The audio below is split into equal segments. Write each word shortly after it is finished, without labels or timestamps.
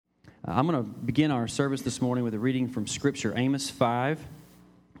I'm going to begin our service this morning with a reading from Scripture, Amos 5,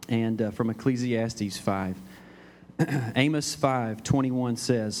 and from Ecclesiastes 5. Amos 5:21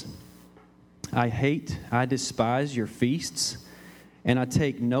 says, I despise your feasts, and I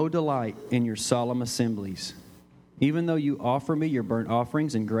take no delight in your solemn assemblies. Even though you offer me your burnt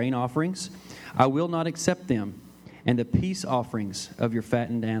offerings and grain offerings, I will not accept them, and the peace offerings of your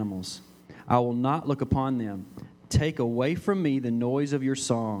fattened animals. I will not look upon them. Take away from me the noise of your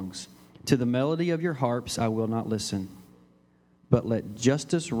songs. To the melody of your harps I will not listen. But let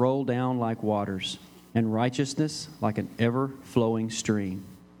justice roll down like waters, and righteousness like an ever-flowing stream.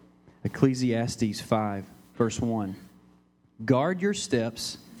 Ecclesiastes 5, verse 1. Guard your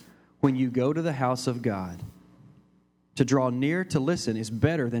steps when you go to the house of God. To draw near to listen is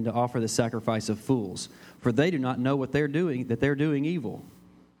better than to offer the sacrifice of fools, for they do not know what they're doing, that they're doing evil.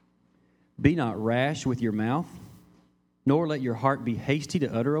 Be not rash with your mouth, nor let your heart be hasty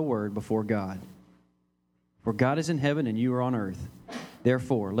to utter a word before God. For God is in heaven and you are on earth.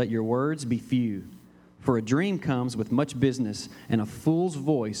 Therefore, let your words be few. For a dream comes with much business, and a fool's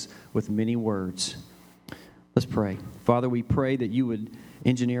voice with many words. Let's pray. Father, we pray that you would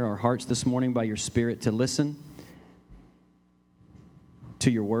engineer our hearts this morning by your Spirit to listen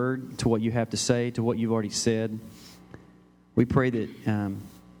to your word, to what you have to say, to what you've already said. We pray that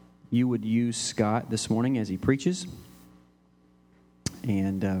you would use Scott this morning as he preaches,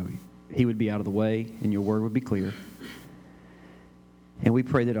 and he would be out of the way, and your word would be clear. And we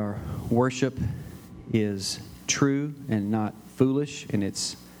pray that our worship is true and not foolish, and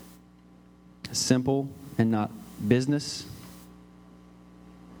it's simple and not business,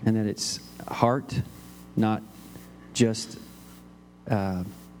 and that it's heart, not just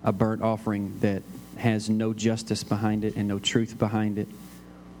a burnt offering that has no justice behind it and no truth behind it,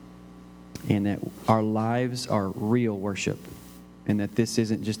 and that our lives are real worship, and that this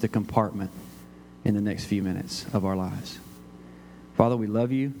isn't just a compartment in the next few minutes of our lives. Father, we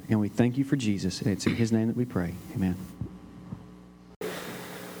love you, and we thank you for Jesus, and it's in his name that we pray. Amen.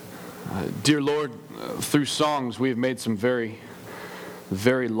 Dear Lord, through songs we have made some very,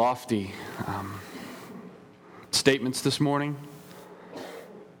 very lofty statements this morning.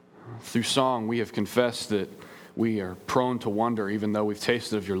 Through song we have confessed that we are prone to wonder even though we've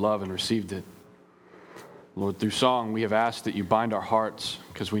tasted of your love and received it. Lord, through song we have asked that you bind our hearts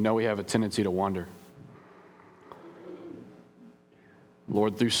because we know we have a tendency to wonder.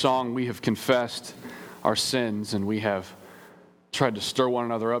 Lord, through song we have confessed our sins, and we have tried to stir one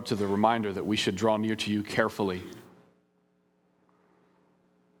another up to the reminder that we should draw near to you carefully.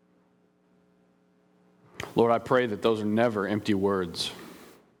 Lord, I pray that those are never empty words.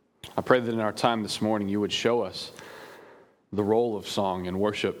 I pray that in our time this morning you would show us the role of song and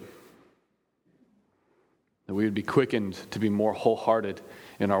worship, that we would be quickened to be more wholehearted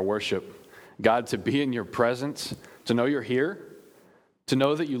in our worship. God, to be in your presence, to know you're here, to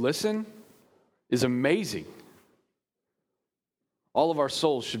know that you listen is amazing. All of our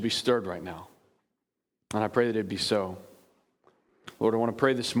souls should be stirred right now, and I pray that it'd be so. Lord, I want to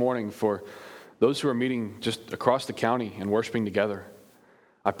pray this morning for those who are meeting just across the county and worshiping together.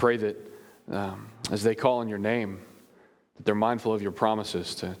 I pray that as they call on your name, that they're mindful of your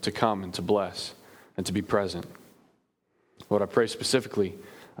promises to come and to bless and to be present. Lord, I pray specifically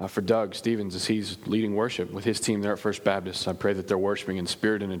for Doug Stevens as he's leading worship with his team there at First Baptist. I pray that they're worshiping in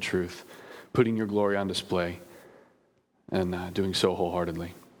spirit and in truth, putting your glory on display, and doing so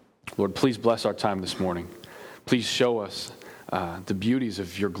wholeheartedly. Lord, please bless our time this morning. Please show us the beauties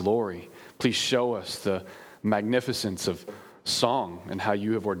of your glory. Please show us the magnificence of song and how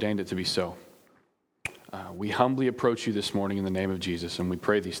you have ordained it to be so. We humbly approach you this morning in the name of Jesus, and we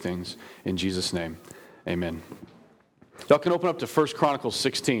pray these things in Jesus' name. Amen. Y'all can open up to 1 Chronicles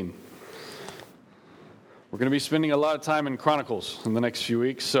 16. We're going to be spending a lot of time in Chronicles in the next few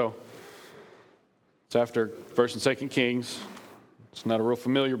weeks, so it's after 1st and 2nd Kings. It's not a real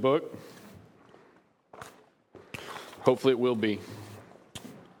familiar book. Hopefully it will be.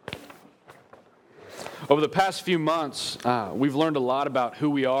 Over the past few months, we've learned a lot about who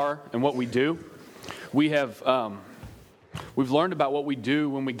we are and what we do. We've learned about what we do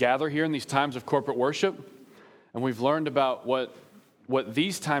when we gather here in these times of corporate worship, and we've learned about what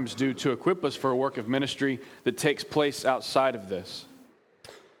these times do to equip us for a work of ministry that takes place outside of this.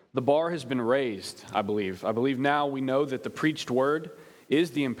 The bar has been raised, I believe. I believe now we know that the preached word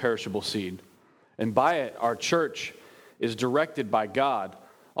is the imperishable seed, and by it, our church is directed by God,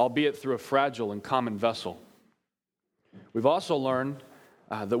 albeit through a fragile and common vessel. We've also learned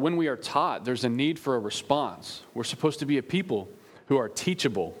that when we are taught, there's a need for a response. We're supposed to be a people who are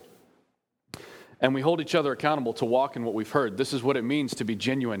teachable. And we hold each other accountable to walk in what we've heard. This is what it means to be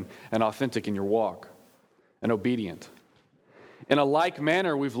genuine and authentic in your walk and obedient. In a like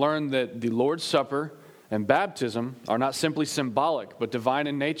manner, we've learned that the Lord's Supper and baptism are not simply symbolic, but divine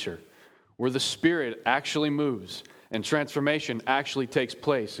in nature, where the Spirit actually moves and transformation actually takes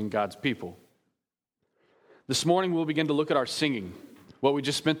place in God's people. This morning, we'll begin to look at our singing, what we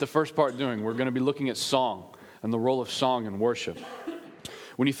just spent the first part doing. We're going to be looking at song and the role of song in worship.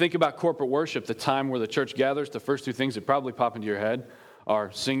 When you think about corporate worship, the time where the church gathers, the first two things that probably pop into your head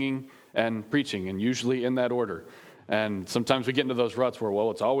are singing and preaching, and usually in that order. And sometimes we get into those ruts where, well,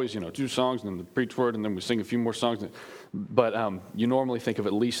 it's always, 2 songs, and then the preach word, and then we sing a few more songs. But you normally think of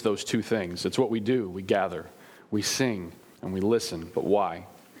at least those two things. It's what we do. We gather, we sing, and we listen. But why?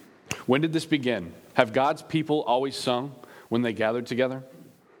 When did this begin? Have God's people always sung when they gathered together?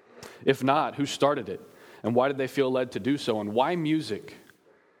 If not, who started it? And why did they feel led to do so? And why music?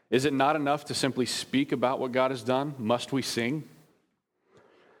 Is it not enough to simply speak about what God has done? Must we sing?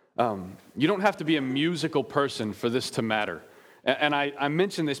 You don't have to be a musical person for this to matter. And I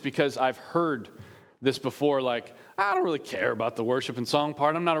mention this because I've heard this before, like, I don't really care about the worship and song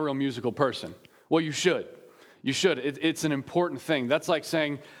part. I'm not a real musical person. Well, you should. You should. It's an important thing. That's like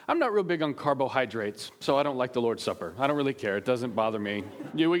saying, I'm not real big on carbohydrates, so I don't like the Lord's Supper. I don't really care. It doesn't bother me.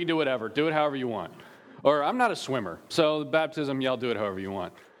 We can do whatever. Do it however you want. Or I'm not a swimmer, so the baptism, y'all do it however you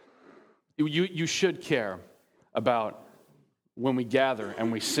want. You should care about when we gather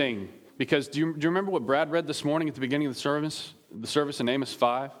and we sing. Because do you remember what Brad read this morning at the beginning of the service in Amos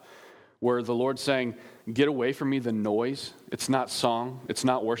 5, where the Lord's saying, get away from me the noise. It's not song, it's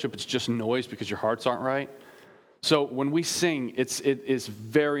not worship, it's just noise because your hearts aren't right. So when we sing, it is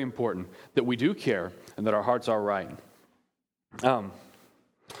very important that we do care and that our hearts are right.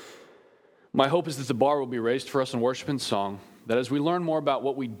 My hope is that the bar will be raised for us in worship and song, that as we learn more about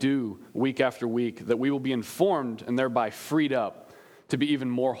what we do week after week, that we will be informed and thereby freed up to be even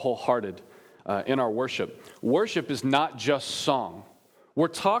more wholehearted in our worship. Worship is not just song. We're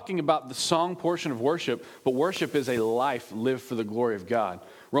talking about the song portion of worship, but worship is a life lived for the glory of God.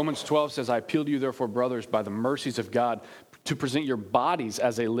 Romans 12 says, I appeal to you, therefore, brothers, by the mercies of God, to present your bodies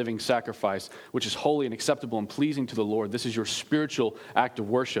as a living sacrifice, which is holy and acceptable and pleasing to the Lord. This is your spiritual act of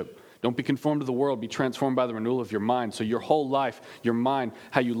worship. Don't be conformed to the world. Be transformed by the renewal of your mind. So your whole life, your mind,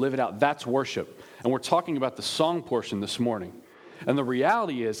 how you live it out, that's worship. And we're talking about the song portion this morning. And the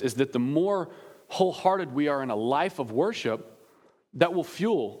reality is that the more wholehearted we are in a life of worship, that will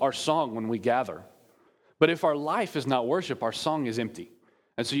fuel our song when we gather. But if our life is not worship, our song is empty.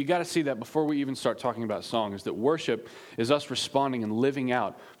 And so you got to see that before we even start talking about song, is that worship is us responding and living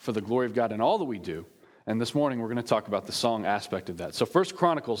out for the glory of God in all that we do. And this morning, we're going to talk about the song aspect of that. So 1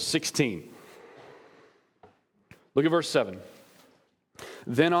 Chronicles 16. Look at verse 7.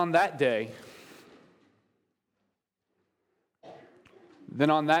 Then on that day,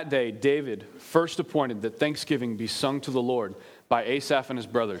 David first appointed that thanksgiving be sung to the Lord by Asaph and his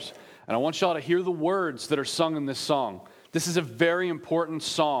brothers. And I want y'all to hear the words that are sung in this song. This is a very important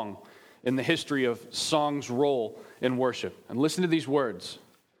song in the history of song's role in worship. And listen to these words.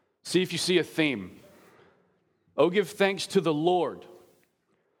 See if you see a theme. Oh, give thanks to the Lord.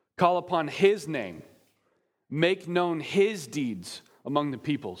 Call upon his name. Make known his deeds among the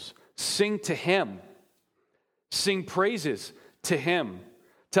peoples. Sing to him. Sing praises to him.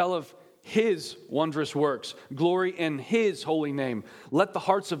 Tell of his wondrous works. Glory in his holy name. Let the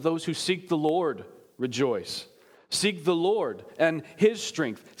hearts of those who seek the Lord rejoice. Seek the Lord and his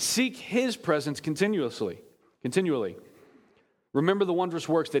strength. Seek his presence continually. Remember the wondrous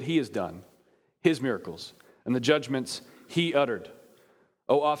works that he has done, his miracles, and the judgments he uttered.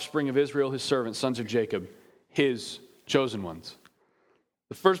 O offspring of Israel, his servant, sons of Jacob, his chosen ones.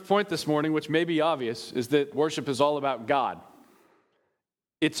 The first point this morning, which may be obvious, is that worship is all about God.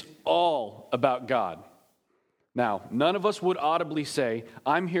 It's all about God. Now, none of us would audibly say,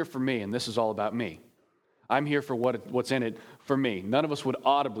 I'm here for me, and this is all about me. I'm here for what's in it for me. None of us would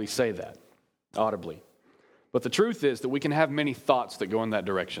audibly say that, audibly. But the truth is that we can have many thoughts that go in that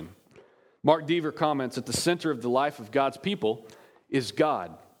direction. Mark Deaver comments, at the center of the life of God's people is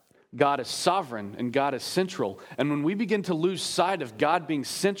God. God is sovereign and God is central. And when we begin to lose sight of God being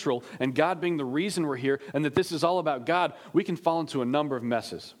central and God being the reason we're here and that this is all about God, we can fall into a number of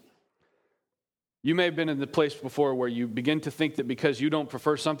messes. You may have been in the place before where you begin to think that because you don't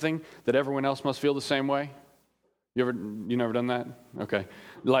prefer something, that everyone else must feel the same way. You never done that? Okay.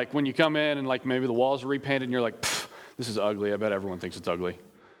 Like when you come in and like maybe the walls are repainted and you're like, this is ugly. I bet everyone thinks it's ugly.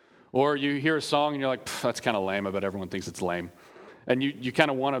 Or you hear a song and you're like, that's kind of lame. I bet everyone thinks it's lame. And you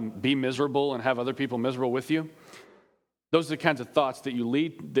kind of want to be miserable and have other people miserable with you. Those are the kinds of thoughts that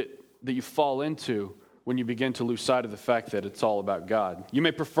that you fall into when you begin to lose sight of the fact that it's all about God. You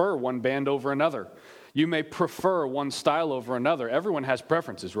may prefer one band over another. You may prefer one style over another. Everyone has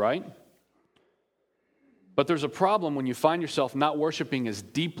preferences, right? But there's a problem when you find yourself not worshiping as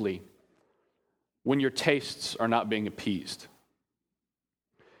deeply when your tastes are not being appeased.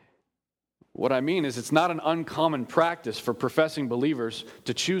 What I mean is, it's not an uncommon practice for professing believers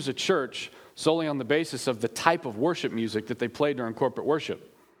to choose a church solely on the basis of the type of worship music that they play during corporate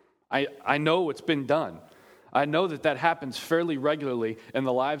worship. I know it's been done. I know that happens fairly regularly in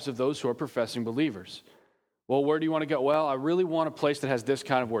the lives of those who are professing believers. Well, where do you want to go? Well, I really want a place that has this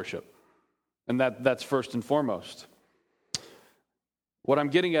kind of worship. And that's first and foremost. What I'm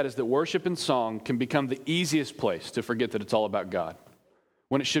getting at is that worship and song can become the easiest place to forget that it's all about God,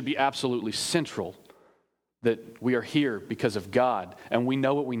 when it should be absolutely central that we are here because of God, and we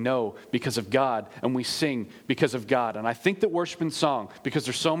know what we know because of God, and we sing because of God. And I think that worship and song, because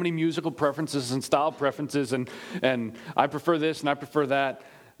there's so many musical preferences and style preferences, and I prefer this and I prefer that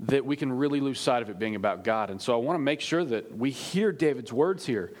we can really lose sight of it being about God. And so I want to make sure that we hear David's words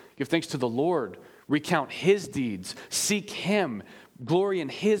here. Give thanks to the Lord, recount his deeds, seek him, glory in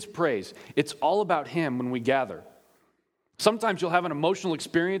his praise. It's all about him when we gather. Sometimes you'll have an emotional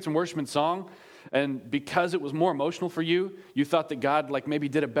experience in worship and song, and because it was more emotional for you, you thought that God maybe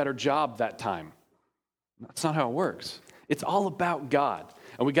did a better job that time. That's not how it works. It's all about God,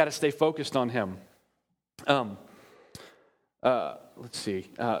 and we got to stay focused on him. Let's see.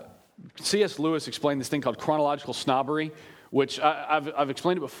 C.S. Lewis explained this thing called chronological snobbery, which I've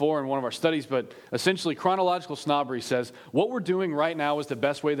explained it before in one of our studies, but essentially chronological snobbery says what we're doing right now is the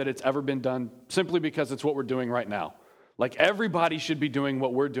best way that it's ever been done simply because it's what we're doing right now. Like everybody should be doing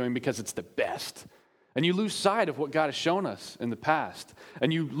what we're doing because it's the best. And you lose sight of what God has shown us in the past.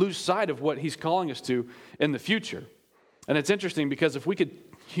 And you lose sight of what he's calling us to in the future. And it's interesting because if we could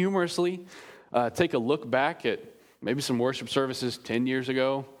humorously take a look back at maybe some worship services 10 years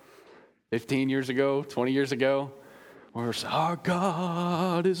ago, 15 years ago, 20 years ago, where we're saying, our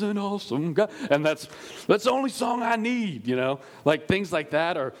God is an awesome God. And that's the only song I need, like things like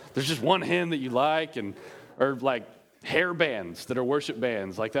that. Or there's just one hymn that you like, or like hair bands that are worship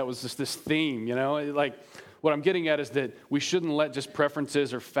bands. Like that was just this theme, Like what I'm getting at is that we shouldn't let just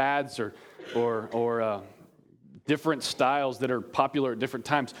preferences or fads or different styles that are popular at different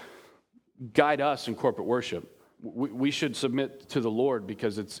times guide us in corporate worship. We should submit to the Lord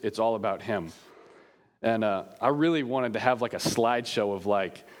because it's all about him. And I really wanted to have like a slideshow of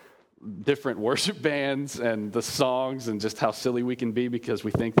like different worship bands and the songs and just how silly we can be because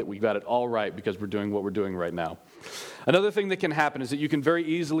we think that we got it all right because we're doing what we're doing right now. Another thing that can happen is that you can very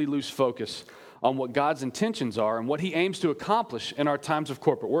easily lose focus on what God's intentions are and what he aims to accomplish in our times of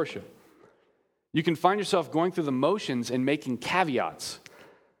corporate worship. You can find yourself going through the motions and making caveats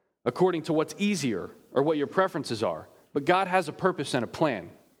according to what's easier or what your preferences are. But God has a purpose and a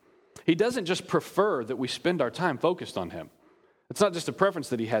plan. He doesn't just prefer that we spend our time focused on him. It's not just a preference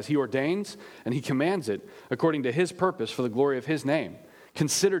that he has. He ordains and he commands it according to his purpose for the glory of his name.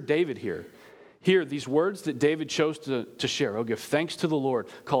 Consider David here. Here, these words that David chose to share. Oh, give thanks to the Lord,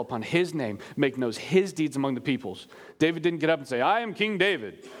 call upon his name, make known his deeds among the peoples. David didn't get up and say, I am King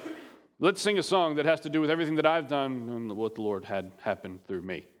David. Let's sing a song that has to do with everything that I've done and what the Lord had happen through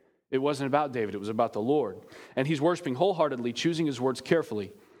me. It wasn't about David, it was about the Lord. And he's worshiping wholeheartedly, choosing his words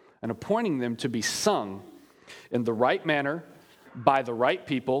carefully, and appointing them to be sung in the right manner, by the right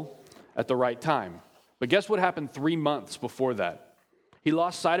people, at the right time. But guess what happened 3 months before that? He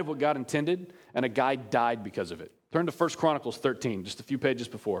lost sight of what God intended, and a guy died because of it. Turn to 1 Chronicles 13, just a few pages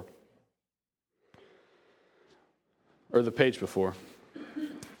before. Or the page before.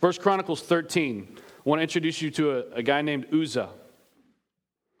 1 Chronicles 13. I want to introduce you to a guy named Uzzah.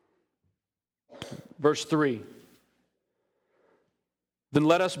 Verse 3. Then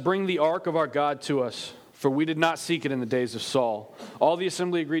let us bring the ark of our God to us, for we did not seek it in the days of Saul. All the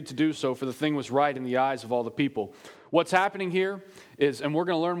assembly agreed to do so, for the thing was right in the eyes of all the people. What's happening here is, and we're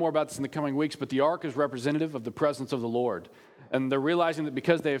going to learn more about this in the coming weeks, but the ark is representative of the presence of the Lord. And they're realizing that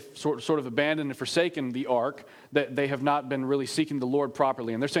because they have sort of abandoned and forsaken the ark, that they have not been really seeking the Lord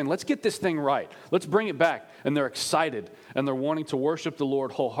properly. And they're saying, let's get this thing right. Let's bring it back. And they're excited, and they're wanting to worship the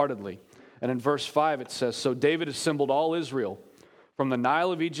Lord wholeheartedly. And in verse 5 it says, So David assembled all Israel from the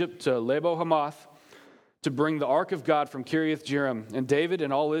Nile of Egypt to Lebo Hamath to bring the ark of God from Kiriath Jearim. And David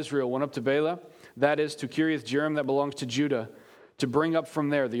and all Israel went up to Bela, that is, to Kiriath Jearim that belongs to Judah, to bring up from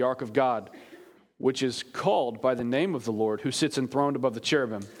there the ark of God, which is called by the name of the Lord, who sits enthroned above the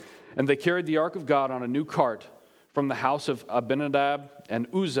cherubim. And they carried the ark of God on a new cart from the house of Abinadab and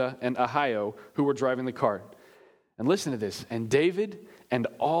Uzzah and Ahio, who were driving the cart. And listen to this. And David and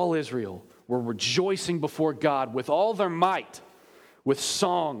all Israel were rejoicing before God with all their might, with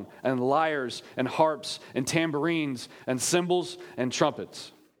song and lyres and harps and tambourines and cymbals and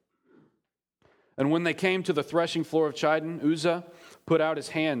trumpets. And when they came to the threshing floor of Chidon, Uzzah put out his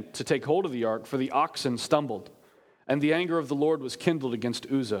hand to take hold of the ark, for the oxen stumbled. And the anger of the Lord was kindled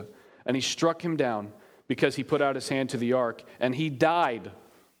against Uzzah, and he struck him down because he put out his hand to the ark, and he died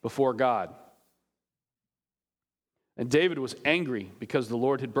before God. And David was angry because the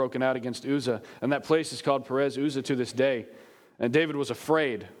Lord had broken out against Uzzah, and that place is called Perez Uzzah to this day. And David was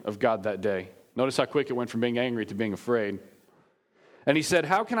afraid of God that day. Notice how quick it went from being angry to being afraid. And he said,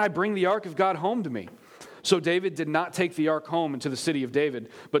 "How can I bring the ark of God home to me?" So David did not take the ark home into the city of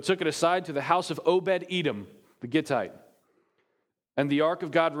David, but took it aside to the house of Obed-Edom, the Gittite. And the ark of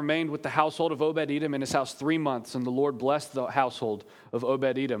God remained with the household of Obed-Edom in his house 3 months, and the Lord blessed the household of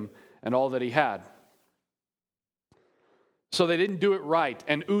Obed-Edom and all that he had. So they didn't do it right,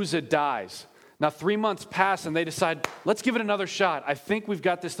 and Uzzah dies. Now 3 months pass, and they decide, let's give it another shot. I think we've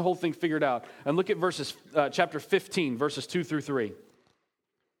got the whole thing figured out. And look at chapter 15, verses 2 through 3.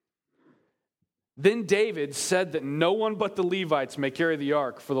 Then David said that no one but the Levites may carry the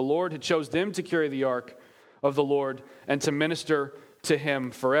ark, for the Lord had chose them to carry the ark of the Lord and to minister to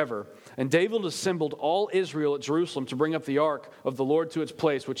him forever. And David assembled all Israel at Jerusalem to bring up the ark of the Lord to its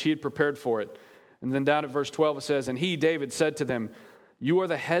place, which he had prepared for it. And then down at verse 12 it says, "And he, David, said to them, 'You are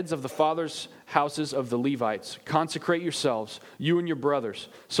the heads of the fathers' houses of the Levites. Consecrate yourselves, you and your brothers,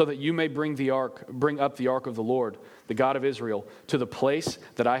 so that you may bring up the ark of the Lord, the God of Israel, to the place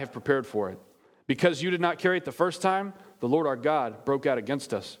that I have prepared for it. Because you did not carry it the first time, the Lord our God broke out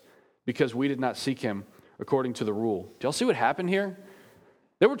against us, because we did not seek him according to the rule.'" Do y'all see what happened here?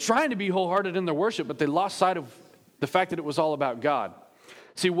 They were trying to be wholehearted in their worship, but they lost sight of the fact that it was all about God.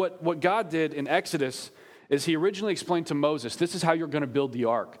 See, what God did in Exodus is he originally explained to Moses, this is how you're going to build the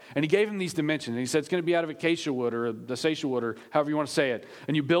ark. And he gave him these dimensions. And he said it's going to be out of acacia wood or the acacia wood or however you want to say it.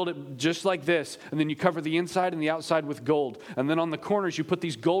 And you build it just like this. And then you cover the inside and the outside with gold. And then on the corners you put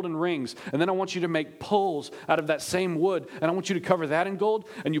these golden rings. And then I want you to make poles out of that same wood. And I want you to cover that in gold.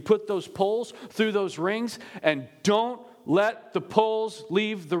 And you put those poles through those rings. And don't let the poles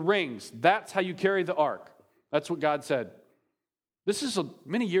leave the rings. That's how you carry the ark. That's what God said. This is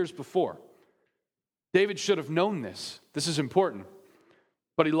many years before. David should have known this. This is important.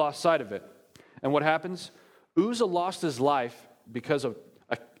 But he lost sight of it. And what happens? Uzzah lost his life because of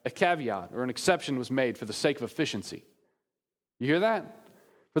a caveat or an exception was made for the sake of efficiency. You hear that?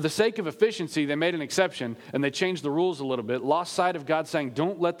 For the sake of efficiency, they made an exception and they changed the rules a little bit, lost sight of God saying,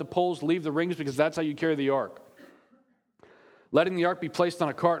 don't let the poles leave the rings because that's how you carry the ark. Letting the ark be placed on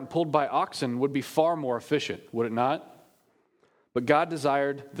a cart and pulled by oxen would be far more efficient, would it not? But God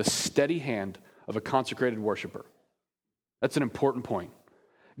desired the steady hand of a consecrated worshiper. That's an important point.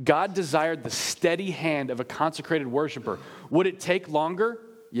 God desired the steady hand of a consecrated worshiper. Would it take longer?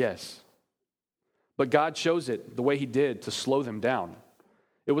 Yes. But God chose it the way he did to slow them down.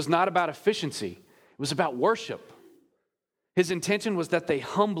 It was not about efficiency. It was about worship. His intention was that they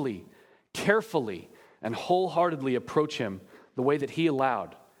humbly, carefully, and wholeheartedly approach him the way that he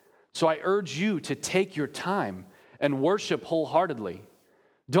allowed. So I urge you to take your time and worship wholeheartedly.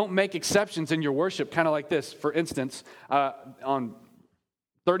 Don't make exceptions in your worship, kind of like this. For instance, on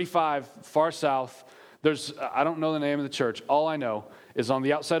 35 far south, there's, I don't know the name of the church. All I know is on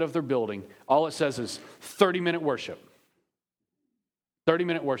the outside of their building, all it says is 30-minute worship.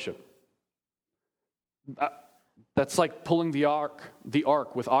 30-minute worship. That's like pulling the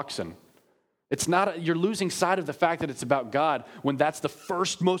ark with oxen. It's not, you're losing sight of the fact that it's about God when that's the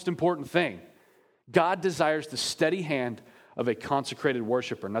first most important thing. God desires the steady hand of a consecrated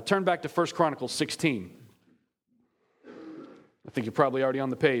worshiper. Now turn back to 1 Chronicles 16. I think you're probably already on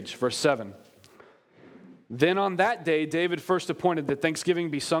the page, verse 7. Then on that day, David first appointed that thanksgiving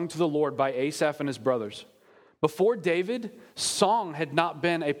be sung to the Lord by Asaph and his brothers. Before David, song had not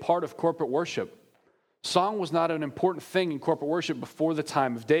been a part of corporate worship. Song was not an important thing in corporate worship before the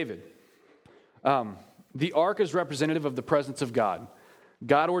time of David. The ark is representative of the presence of God.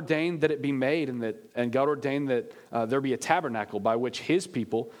 God ordained that it be made, and God ordained that there be a tabernacle by which his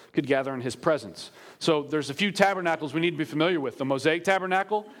people could gather in his presence. So there's a few tabernacles we need to be familiar with, the Mosaic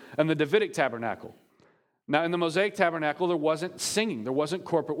tabernacle and the Davidic tabernacle. Now in the Mosaic tabernacle, there wasn't singing, there wasn't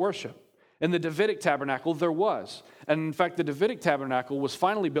corporate worship. In the Davidic tabernacle, there was. And in fact, the Davidic tabernacle was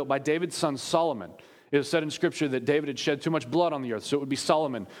finally built by David's son Solomon. It is said in Scripture that David had shed too much blood on the earth, so it would be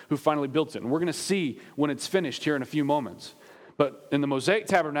Solomon who finally built it. And we're going to see when it's finished here in a few moments. But in the Mosaic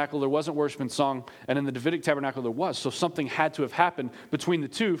tabernacle, there wasn't worship and song, and in the Davidic tabernacle, there was. So something had to have happened between the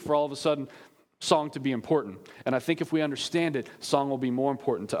two for all of a sudden song to be important. And I think if we understand it, song will be more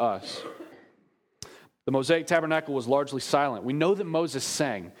important to us. The Mosaic Tabernacle was largely silent. We know that Moses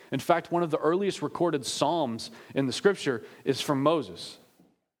sang. In fact, one of the earliest recorded psalms in the Scripture is from Moses.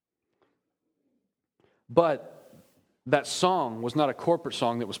 But that song was not a corporate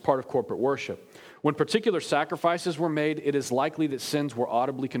song that was part of corporate worship. When particular sacrifices were made, it is likely that sins were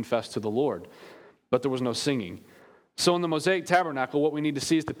audibly confessed to the Lord, but there was no singing. So in the Mosaic Tabernacle, what we need to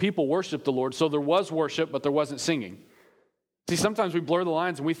see is the people worshiped the Lord, so there was worship, but there wasn't singing. See, sometimes we blur the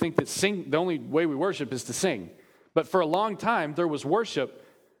lines and we think that the only way we worship is to sing. But for a long time, there was worship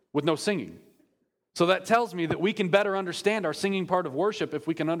with no singing. So that tells me that we can better understand our singing part of worship if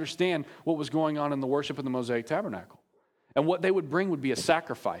we can understand what was going on in the worship in the Mosaic Tabernacle. And what they would bring would be a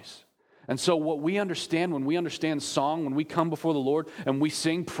sacrifice. And so what we understand when we understand song, when we come before the Lord and we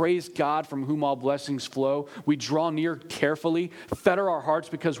sing, praise God from whom all blessings flow, we draw near carefully, fetter our hearts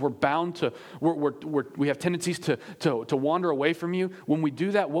because we're bound to, we have tendencies to wander away from you. When we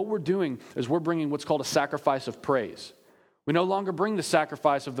do that, what we're doing is we're bringing what's called a sacrifice of praise. We no longer bring the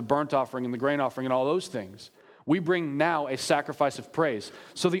sacrifice of the burnt offering and the grain offering and all those things. We bring now a sacrifice of praise.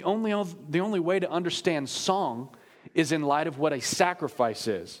 So the only way to understand song is in light of what a sacrifice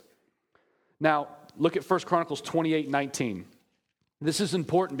is. Now, look at 1 Chronicles 28:19. This is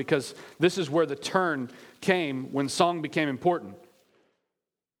important because this is where the turn came when song became important.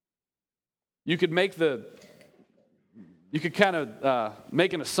 You could make an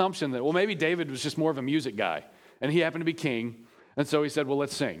assumption that, well, maybe David was just more of a music guy, and he happened to be king, and so he said, well,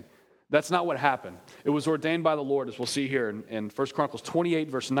 let's sing. That's not what happened. It was ordained by the Lord, as we'll see here in 1 Chronicles 28,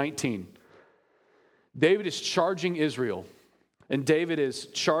 verse 19. David is charging Israel, and David is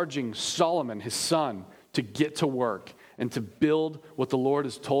charging Solomon, his son, to get to work and to build what the Lord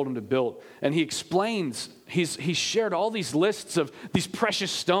has told him to build. And he explains, he's shared all these lists of these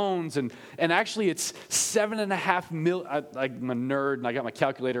precious stones, and actually it's 7.5 million, I'm a nerd, and I got my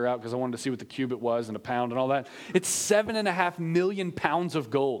calculator out because I wanted to see what the cubit was and a pound and all that. It's 7.5 million pounds of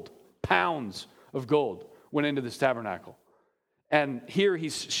gold went into this tabernacle. And here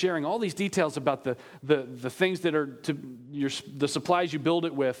he's sharing all these details about the things that are the supplies you build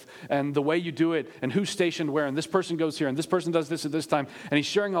it with and the way you do it and who's stationed where, and this person goes here and this person does this at this time. And he's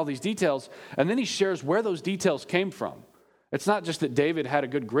sharing all these details, and then he shares where those details came from. It's not just that David had a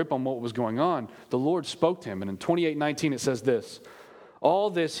good grip on what was going on. The Lord spoke to him. And in 28:19 it says this, all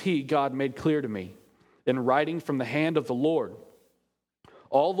this God made clear to me in writing from the hand of the Lord,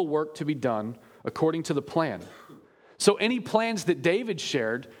 all the work to be done according to the plan. So any plans that David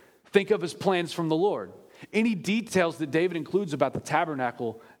shared, think of as plans from the Lord. Any details that David includes about the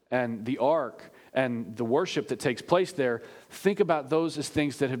tabernacle and the ark and the worship that takes place there, think about those as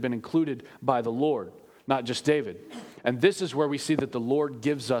things that have been included by the Lord, not just David. And this is where we see that the Lord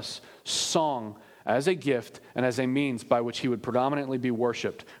gives us song as a gift and as a means by which he would predominantly be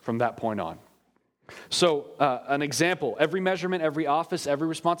worshiped from that point on. So an example, every measurement, every office, every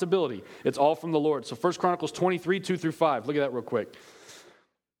responsibility, it's all from the Lord. So 1 Chronicles 23, 2-5. Look at that real quick.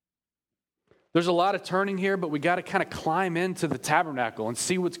 There's a lot of turning here, but we got to kind of climb into the tabernacle and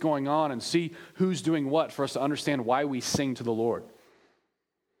see what's going on and see who's doing what for us to understand why we sing to the Lord.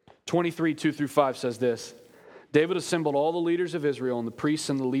 23, 2-5 says this, David assembled all the leaders of Israel and the priests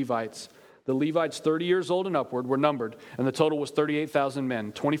and the Levites. The Levites 30 years old and upward were numbered, and the total was 38,000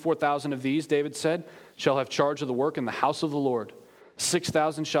 men. 24,000 of these, David said, shall have charge of the work in the house of the Lord.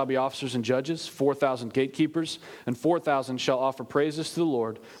 6,000 shall be officers and judges, 4,000 gatekeepers, and 4,000 shall offer praises to the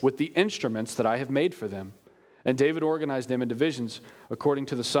Lord with the instruments that I have made for them. And David organized them in divisions according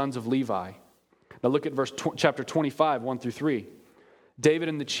to the sons of Levi. Now look at chapter 25, 1-3. David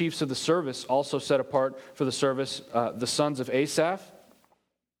and the chiefs of the service also set apart for the service the sons of Asaph,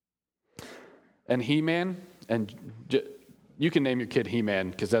 and Heman, and you can name your kid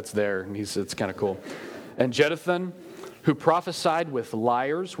He-Man because that's there, and it's kind of cool. And Jeduthun, who prophesied with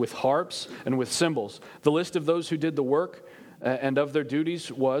lyres, with harps, and with cymbals. The list of those who did the work and of their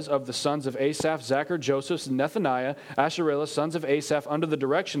duties was of the sons of Asaph, Zachar, Joseph, Nethaniah, Asherellah, sons of Asaph, under the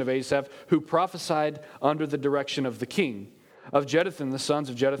direction of Asaph, who prophesied under the direction of the king. Of Jeduthun, the sons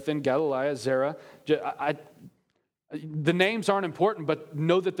of Jeduthun, Gedaliah, Zerah. The names aren't important, but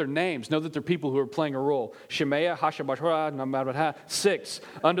know that they're names. Know that they're people who are playing a role. Shemaiah, Hashabashah, 6,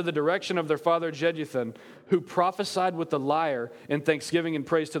 under the direction of their father Jeduthun, who prophesied with the lyre in thanksgiving and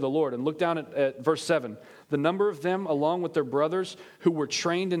praise to the Lord. And look down at verse 7. The number of them, along with their brothers, who were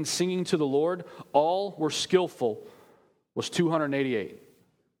trained in singing to the Lord, all were skillful, was 288.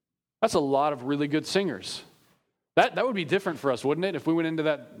 That's a lot of really good singers. That would be different for us, wouldn't it? If we went into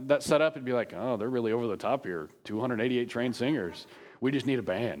that setup, it'd be like, oh, they're really over the top here. 288 trained singers. We just need a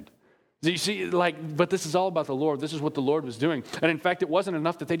band. So you see, but this is all about the Lord. This is what the Lord was doing. And in fact, it wasn't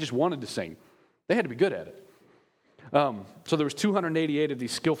enough that they just wanted to sing. They had to be good at it. So there was 288 of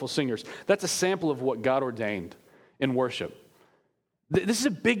these skillful singers. That's a sample of what God ordained in worship. This is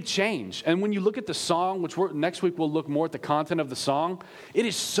a big change. And when you look at the song, which next week we'll look more at the content of the song, it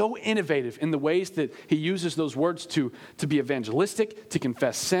is so innovative in the ways that he uses those words to be evangelistic, to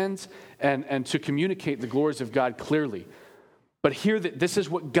confess sins, and to communicate the glories of God clearly. But hear that this is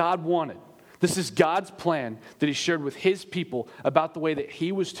what God wanted. This is God's plan that he shared with his people about the way that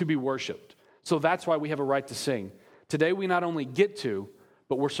he was to be worshiped. So that's why we have a right to sing. Today we not only get to,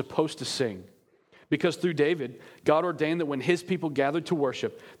 but we're supposed to sing. Because through David, God ordained that when his people gathered to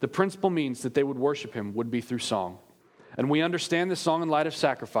worship, the principal means that they would worship him would be through song. And we understand this song in light of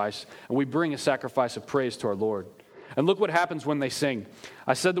sacrifice, and we bring a sacrifice of praise to our Lord. And look what happens when they sing.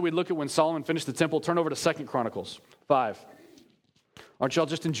 I said that we'd look at when Solomon finished the temple. Turn over to 2 Chronicles 5. Aren't y'all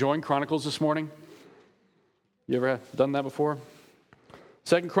just enjoying Chronicles this morning? You ever done that before?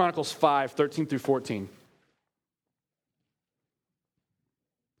 2 Chronicles 5, 13 through 14.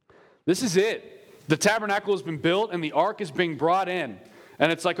 This is it. The tabernacle has been built and the ark is being brought in.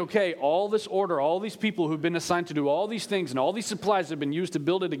 And it's like, okay, all this order, all these people who've been assigned to do all these things and all these supplies have been used to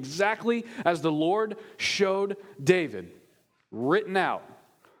build it exactly as the Lord showed David. Written out.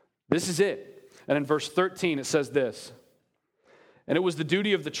 This is it. And in verse 13 it says this. And it was the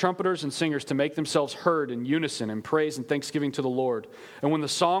duty of the trumpeters and singers to make themselves heard in unison in praise and thanksgiving to the Lord. And when the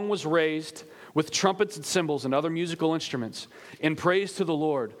song was raised with trumpets and cymbals and other musical instruments in praise to the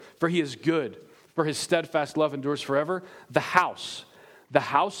Lord, for he is good, for his steadfast love endures forever, the house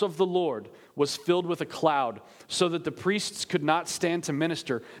of the Lord was filled with a cloud, so that the priests could not stand to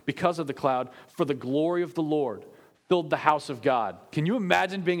minister because of the cloud, for the glory of the Lord filled the house of God. Can you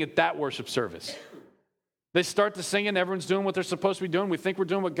imagine being at that worship service? They start to singing, everyone's doing what they're supposed to be doing, we think we're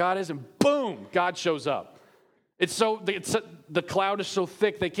doing what God is, and boom, God shows up. The cloud is so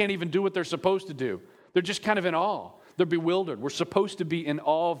thick they can't even do what they're supposed to do. They're just kind of in awe. They're bewildered. We're supposed to be in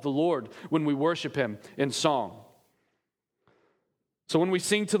awe of the Lord when we worship him in song. So when we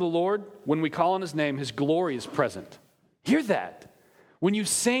sing to the Lord, when we call on his name, his glory is present. Hear that. When you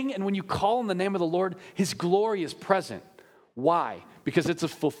sing and when you call on the name of the Lord, his glory is present. Why? Because it's a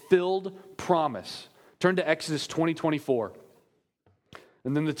fulfilled promise. Turn to Exodus 20:24.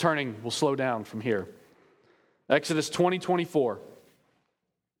 And then the turning will slow down from here. Exodus 20:24.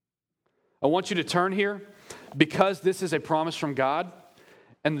 I want you to turn here because this is a promise from God,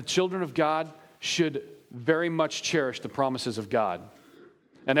 and the children of God should very much cherish the promises of God.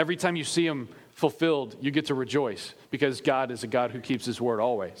 And every time you see them fulfilled, you get to rejoice because God is a God who keeps his word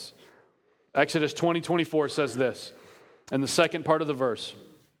always. Exodus 20:24 says this, in the second part of the verse,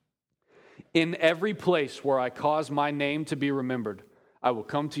 in every place where I cause my name to be remembered, I will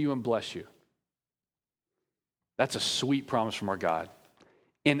come to you and bless you. That's a sweet promise from our God.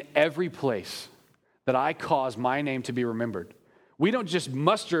 In every place that I cause my name to be remembered. We don't just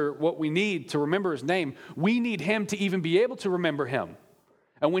muster what we need to remember his name. We need him to even be able to remember him.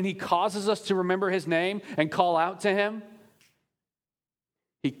 And when he causes us to remember his name and call out to him,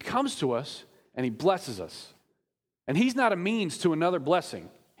 he comes to us and he blesses us. And he's not a means to another blessing.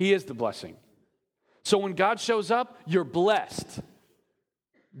 He is the blessing. So when God shows up, you're blessed.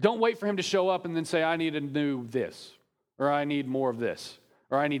 Don't wait for him to show up and then say, I need a new this, or I need more of this,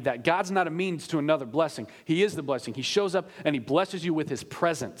 or I need that. God's not a means to another blessing. He is the blessing. He shows up and he blesses you with his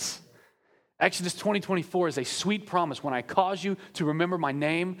presence. Exodus 20:24 is a sweet promise. When I cause you to remember my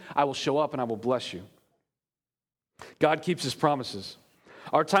name, I will show up and I will bless you. God keeps his promises.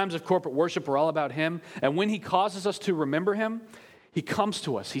 Our times of corporate worship are all about him, and when he causes us to remember him, he comes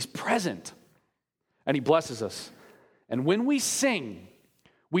to us. He's present, and he blesses us. And when we sing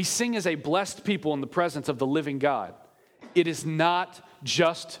as a blessed people in the presence of the living God. It is not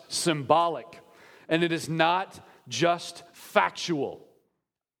just symbolic, and it is not just factual.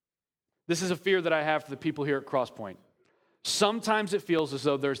 This is a fear that I have for the people here at Crosspoint. Sometimes it feels as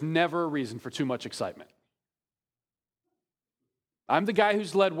though there's never a reason for too much excitement. I'm the guy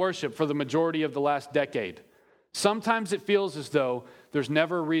who's led worship for the majority of the last decade. Sometimes it feels as though there's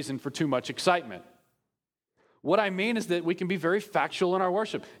never a reason for too much excitement. What I mean is that we can be very factual in our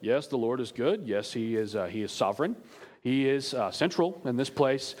worship. Yes, the Lord is good. Yes, He is sovereign. He is central in this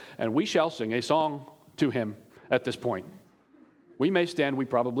place, and we shall sing a song to Him at this point. We may stand, we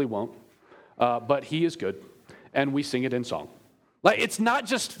probably won't, but He is good, and we sing it in song. Like, it's not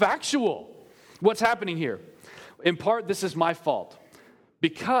just factual. What's happening here? In part, this is my fault,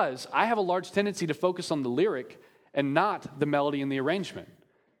 because I have a large tendency to focus on the lyric and not the melody and the arrangement.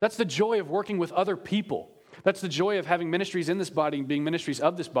 That's the joy of working with other people. That's the joy of having ministries in this body and being ministries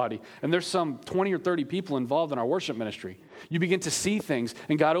of this body. And there's some 20 or 30 people involved in our worship ministry. You begin to see things,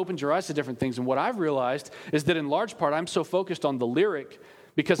 and God opens your eyes to different things. And what I've realized is that in large part, I'm so focused on the lyric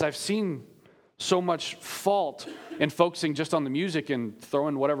because I've seen so much fault in focusing just on the music and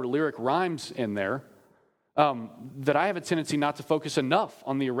throwing whatever lyric rhymes in there, that I have a tendency not to focus enough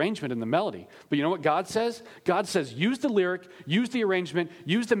on the arrangement and the melody. But you know what God says? God says, use the lyric, use the arrangement,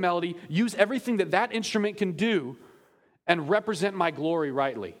 use the melody, use everything that instrument can do and represent my glory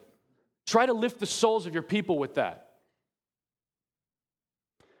rightly. Try to lift the souls of your people with that.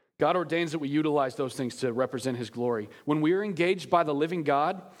 God ordains that we utilize those things to represent his glory. When we are engaged by the living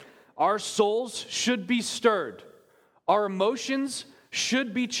God, our souls should be stirred. Our emotions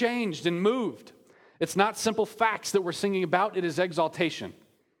should be changed and moved. It's not simple facts that we're singing about, it is exaltation.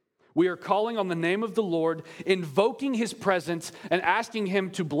 We are calling on the name of the Lord, invoking his presence, and asking him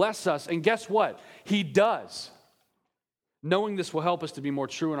to bless us. And guess what? He does. Knowing this will help us to be more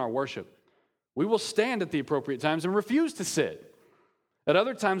true in our worship. We will stand at the appropriate times and refuse to sit. At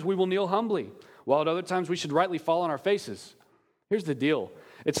other times, we will kneel humbly, while at other times, we should rightly fall on our faces. Here's the deal.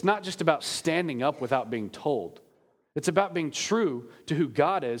 It's not just about standing up without being told. It's about being true to who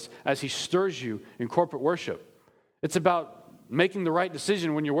God is as he stirs you in corporate worship. It's about making the right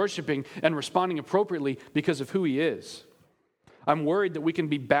decision when you're worshiping and responding appropriately because of who he is. I'm worried that we can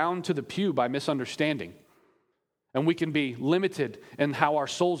be bound to the pew by misunderstanding. And we can be limited in how our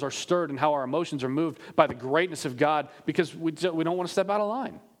souls are stirred and how our emotions are moved by the greatness of God because we don't want to step out of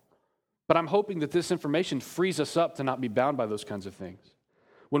line. But I'm hoping that this information frees us up to not be bound by those kinds of things.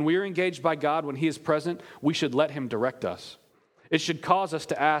 When we are engaged by God, when he is present, we should let him direct us. It should cause us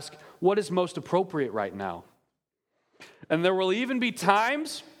to ask, what is most appropriate right now? And there will even be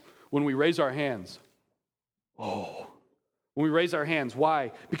times when we raise our hands. When we raise our hands.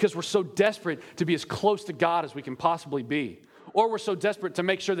 Why? Because we're so desperate to be as close to God as we can possibly be. Or we're so desperate to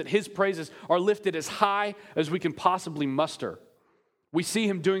make sure that his praises are lifted as high as we can possibly muster. We see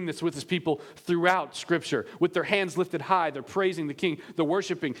him doing this with his people throughout Scripture. With their hands lifted high, they're praising the King, they're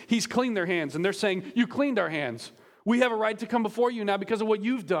worshiping. He's cleaned their hands, and they're saying, you cleaned our hands. We have a right to come before you now because of what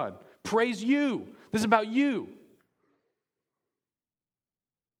you've done. Praise you. This is about you.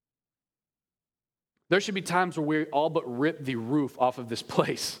 There should be times where we all but rip the roof off of this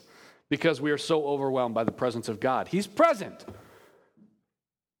place because we are so overwhelmed by the presence of God. He's present.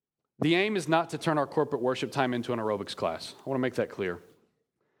 The aim is not to turn our corporate worship time into an aerobics class. I want to make that clear.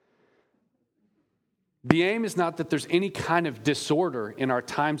 The aim is not that there's any kind of disorder in our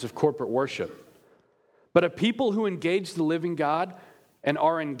times of corporate worship. But a people who engage the living God and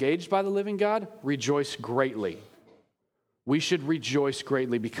are engaged by the living God rejoice greatly. We should rejoice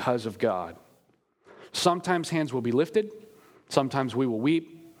greatly because of God. Sometimes hands will be lifted. Sometimes we will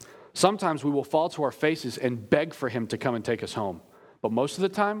weep. Sometimes we will fall to our faces and beg for him to come and take us home. But most of the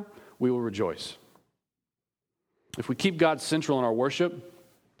time, we will rejoice. If we keep God central in our worship,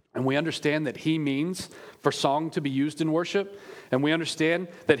 and we understand that he means for song to be used in worship, and we understand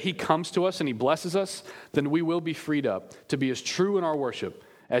that he comes to us and he blesses us, then we will be freed up to be as true in our worship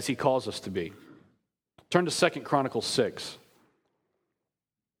as he calls us to be. Turn to 2 Chronicles 6.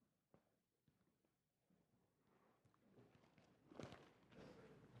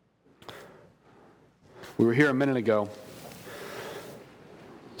 We were here a minute ago.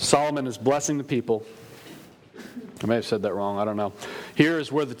 Solomon is blessing the people. I may have said that wrong, I don't know. Here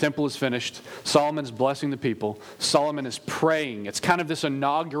is where the temple is finished. Solomon is blessing the people. Solomon is praying. It's kind of this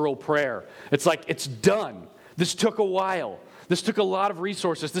inaugural prayer. It's like, it's done. This took a while. This took a lot of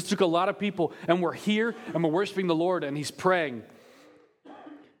resources. This took a lot of people. And we're here, and we're worshiping the Lord, and he's praying.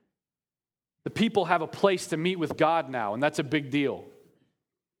 The people have a place to meet with God now, and that's a big deal.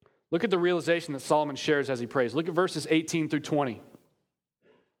 Look at the realization that Solomon shares as he prays. Look at verses 18 through 20.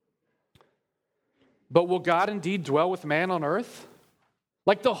 But will God indeed dwell with man on earth?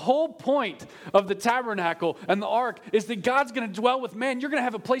 Like the whole point of the tabernacle and the ark is that God's going to dwell with man. You're going to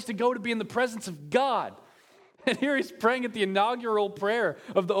have a place to go to be in the presence of God. And here he's praying at the inaugural prayer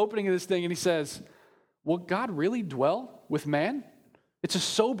of the opening of this thing, and he says, will God really dwell with man? It's a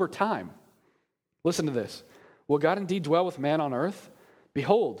sober time. Listen to this. Will God indeed dwell with man on earth?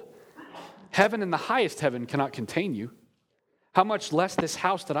 Behold, heaven and the highest heaven cannot contain you. How much less this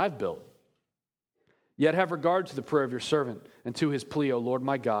house that I've built? Yet have regard to the prayer of your servant and to his plea, O Lord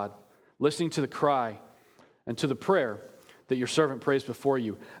my God, listening to the cry and to the prayer that your servant prays before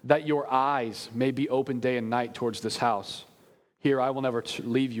you, that your eyes may be open day and night towards this house. Here I will never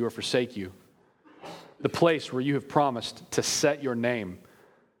leave you or forsake you. The place where you have promised to set your name.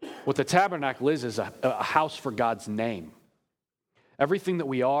 What the tabernacle is a house for God's name. Everything that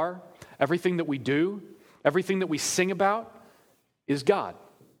we are, everything that we do, Everything that we sing about is God.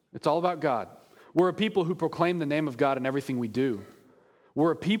 It's all about God. We're a people who proclaim the name of God in everything we do.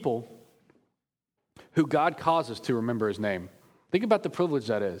 We're a people who God causes to remember his name. Think about the privilege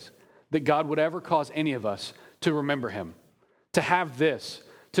that is, that God would ever cause any of us to remember him, to have this,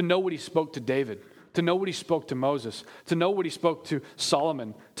 to know what he spoke to David, to know what he spoke to Moses, to know what he spoke to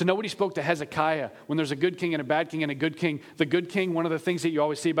Solomon, to know what he spoke to Hezekiah. When there's a good king and a bad king and a good king, the good king, one of the things that you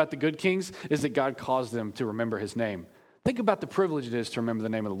always see about the good kings is that God caused them to remember his name. Think about the privilege it is to remember the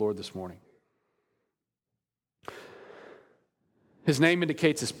name of the Lord this morning. His name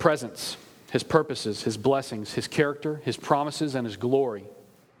indicates his presence, his purposes, his blessings, his character, his promises, and his glory.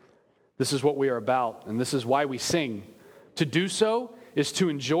 This is what we are about, and this is why we sing. To do so is to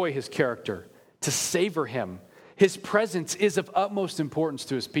enjoy his character, to savor him. His presence is of utmost importance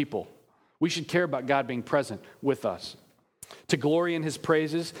to his people. We should care about God being present with us. To glory in his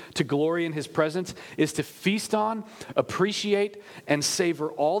praises, to glory in his presence, is to feast on, appreciate, and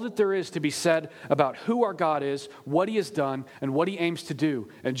savor all that there is to be said about who our God is, what he has done, and what he aims to do.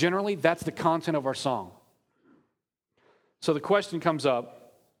 And generally, that's the content of our song. So the question comes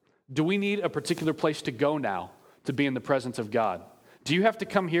up, do we need a particular place to go now to be in the presence of God? Do you have to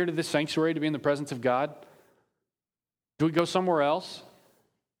come here to this sanctuary to be in the presence of God? Do we go somewhere else?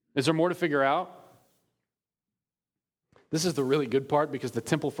 Is there more to figure out? This is the really good part because the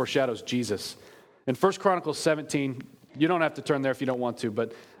temple foreshadows Jesus. In 1 Chronicles 17, you don't have to turn there if you don't want to,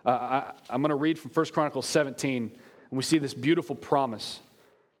 but I'm going to read from 1 Chronicles 17, and we see this beautiful promise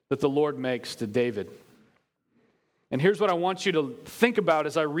that the Lord makes to David. And here's what I want you to think about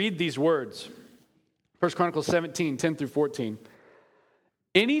as I read these words. 1 Chronicles 17, 10 through 14.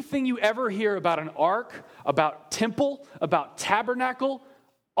 Anything you ever hear about an ark, about temple, about tabernacle,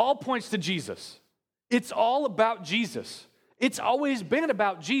 all points to Jesus. It's all about Jesus. It's always been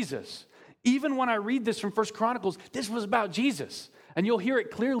about Jesus. Even when I read this from 1 Chronicles, this was about Jesus. And you'll hear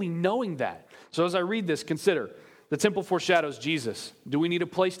it clearly knowing that. So as I read this, consider, the temple foreshadows Jesus. Do we need a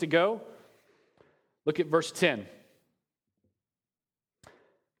place to go? Look at verse 10.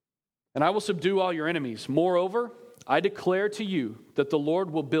 And I will subdue all your enemies. Moreover, I declare to you that the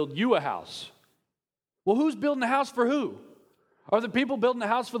Lord will build you a house. Well, who's building a house for who? Are the people building a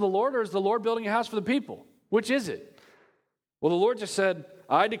house for the Lord, or is the Lord building a house for the people? Which is it? Well, the Lord just said,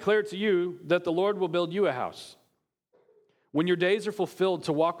 I declare to you that the Lord will build you a house. When your days are fulfilled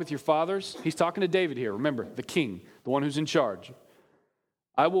to walk with your fathers, he's talking to David here, remember, the king, the one who's in charge.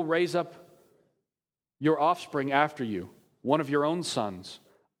 I will raise up your offspring after you, one of your own sons.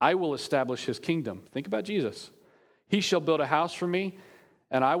 I will establish his kingdom. Think about Jesus. He shall build a house for me,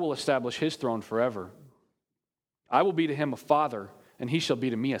 and I will establish his throne forever. I will be to him a father, and he shall be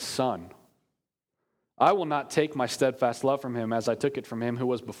to me a son. I will not take my steadfast love from him as I took it from him who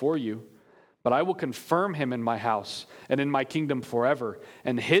was before you, but I will confirm him in my house and in my kingdom forever,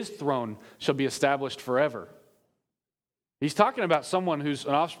 and his throne shall be established forever. He's talking about someone who's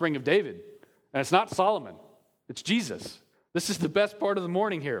an offspring of David, and it's not Solomon, it's Jesus. This is the best part of the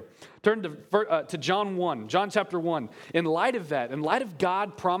morning here. Turn to John chapter 1. In light of that, in light of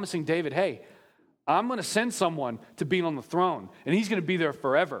God promising David, hey, I'm going to send someone to be on the throne, and he's going to be there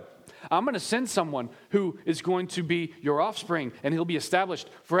forever. I'm going to send someone who is going to be your offspring, and he'll be established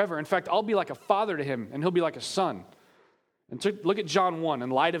forever. In fact, I'll be like a father to him, and he'll be like a son. And look at John 1 in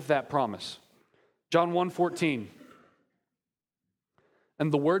light of that promise. John 1:14.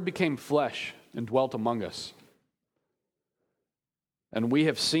 And the Word became flesh and dwelt among us. And we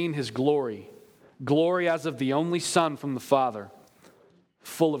have seen his glory, glory as of the only Son from the Father,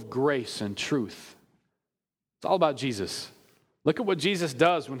 full of grace and truth. It's all about Jesus. Look at what Jesus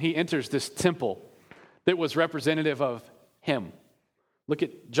does when he enters this temple that was representative of him. Look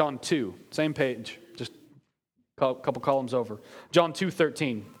at John 2, same page, just a couple columns over. John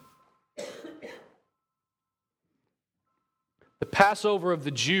 2:13. The Passover of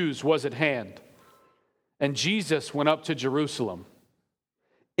the Jews was at hand, and Jesus went up to Jerusalem.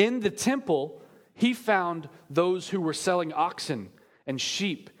 In the temple, he found those who were selling oxen and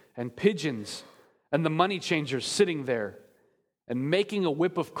sheep and pigeons, and the money changers sitting there. And making a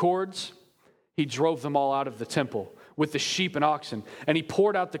whip of cords, he drove them all out of the temple with the sheep and oxen. And he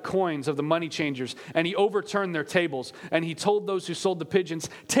poured out the coins of the money changers, and he overturned their tables. And he told those who sold the pigeons,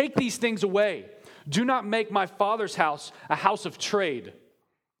 take these things away. Do not make my Father's house a house of trade.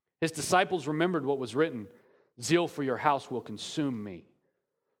 His disciples remembered what was written, zeal for your house will consume me.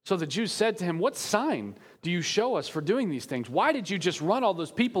 So the Jews said to him, what sign do you show us for doing these things? Why did you just run all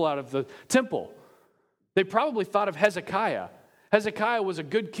those people out of the temple? They probably thought of Hezekiah. Hezekiah was a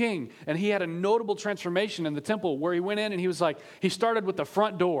good king, and he had a notable transformation in the temple where he went in and he started with the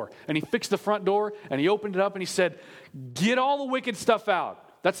front door, and he fixed the front door, and he opened it up, and he said, get all the wicked stuff out.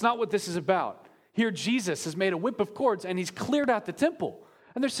 That's not what this is about. Here Jesus has made a whip of cords, and he's cleared out the temple.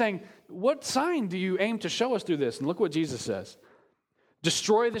 And they're saying, what sign do you aim to show us through this? And look what Jesus says.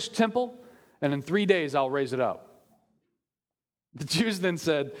 Destroy this temple, and in 3 days I'll raise it up. The Jews then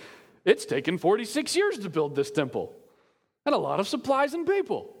said, it's taken 46 years to build this temple, and a lot of supplies and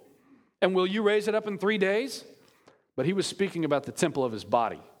people. And will you raise it up in 3 days? But he was speaking about the temple of his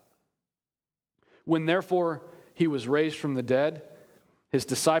body. When therefore he was raised from the dead, his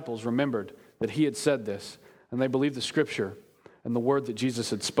disciples remembered that he had said this, and they believed the scripture and the word that Jesus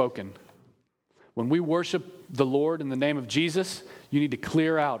had spoken. When we worship the Lord in the name of Jesus, you need to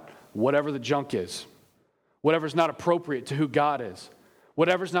clear out whatever the junk is, whatever's not appropriate to who God is,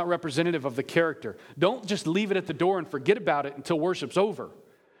 whatever's not representative of the character. Don't just leave it at the door and forget about it until worship's over.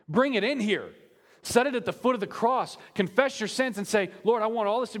 Bring it in here. Set it at the foot of the cross. Confess your sins and say, Lord, I want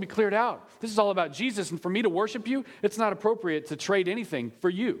all this to be cleared out. This is all about Jesus, and for me to worship you, it's not appropriate to trade anything for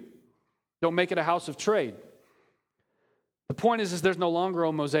you. Don't make it a house of trade. The point is there's no longer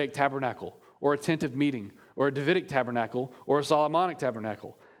a Mosaic tabernacle or a tent of meeting or a Davidic tabernacle or a Solomonic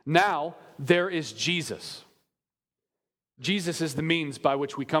tabernacle. Now there is Jesus. Jesus is the means by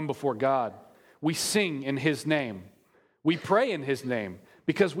which we come before God. We sing in his name. We pray in his name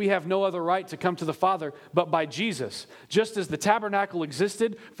because we have no other right to come to the Father but by Jesus. Just as the tabernacle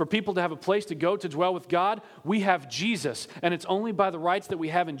existed for people to have a place to go to dwell with God, we have Jesus. And it's only by the rights that we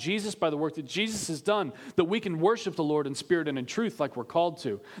have in Jesus, by the work that Jesus has done, that we can worship the Lord in spirit and in truth like we're called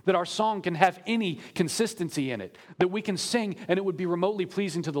to. That our song can have any consistency in it. That we can sing and it would be remotely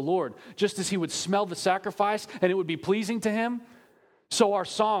pleasing to the Lord. Just as he would smell the sacrifice and it would be pleasing to him, so our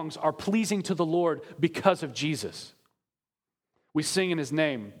songs are pleasing to the Lord because of Jesus. We sing in his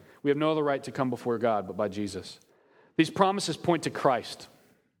name. We have no other right to come before God but by Jesus. These promises point to Christ.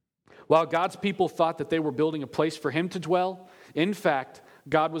 While God's people thought that they were building a place for him to dwell, in fact,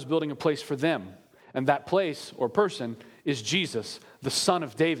 God was building a place for them. And that place or person is Jesus, the Son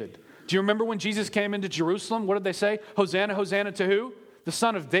of David. Do you remember when Jesus came into Jerusalem? What did they say? Hosanna, Hosanna to who? The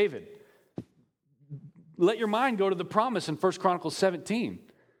Son of David. Let your mind go to the promise in 1 Chronicles 17.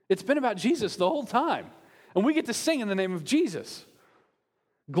 It's been about Jesus the whole time. And we get to sing in the name of Jesus.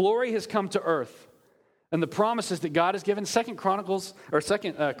 Glory has come to earth. And the promises that God has given, 2 Corinthians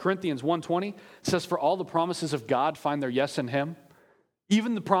 1:20 says, for all the promises of God find their yes in him.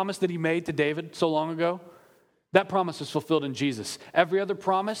 Even the promise that he made to David so long ago, that promise is fulfilled in Jesus. Every other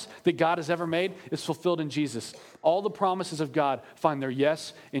promise that God has ever made is fulfilled in Jesus. All the promises of God find their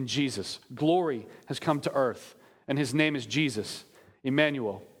yes in Jesus. Glory has come to earth, and his name is Jesus,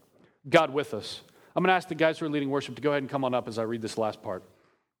 Emmanuel, God with us. I'm going to ask the guys who are leading worship to go ahead and come on up as I read this last part.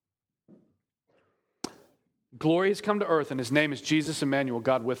 Glory has come to earth, and his name is Jesus, Emmanuel,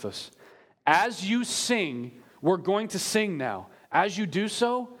 God with us. As you sing, we're going to sing now. As you do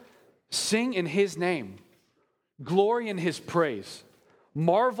so, sing in his name. Glory in his praise.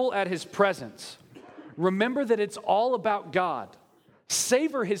 Marvel at his presence. Remember that it's all about God.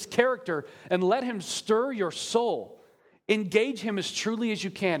 Savor his character and let him stir your soul. Engage him as truly as you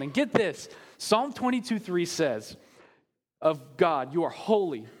can. And get this, Psalm 22:3 says of God, you are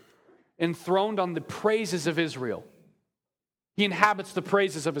holy, enthroned on the praises of Israel. He inhabits the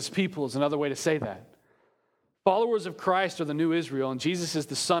praises of his people is another way to say that. Followers of Christ are the new Israel, and Jesus is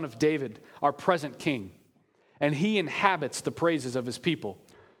the Son of David, our present King. And he inhabits the praises of his people.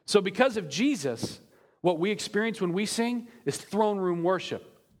 So because of Jesus, what we experience when we sing is throne room worship.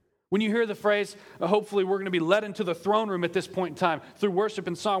 When you hear the phrase, hopefully we're going to be led into the throne room at this point in time, through worship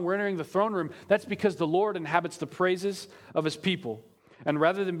and song, we're entering the throne room, that's because the Lord inhabits the praises of his people. And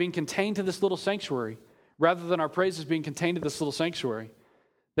rather than being contained to this little sanctuary, rather than our praises being contained to this little sanctuary,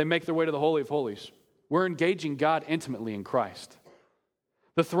 they make their way to the Holy of Holies. We're engaging God intimately in Christ.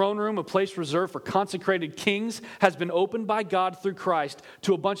 The throne room, a place reserved for consecrated kings, has been opened by God through Christ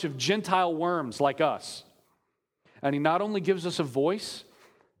to a bunch of Gentile worms like us. And he not only gives us a voice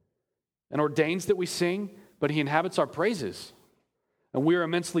and ordains that we sing, but he inhabits our praises. And we are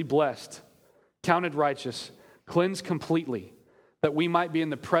immensely blessed, counted righteous, cleansed completely, that we might be in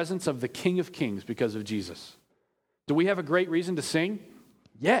the presence of the King of Kings because of Jesus. Do we have a great reason to sing?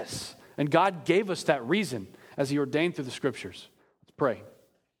 Yes. And God gave us that reason as he ordained through the scriptures. Let's pray.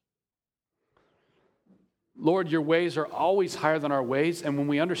 Lord, your ways are always higher than our ways, and when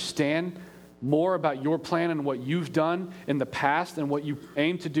we understand more about your plan and what you've done in the past and what you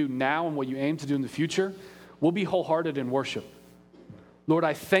aim to do now and what you aim to do in the future, we'll be wholehearted in worship. Lord,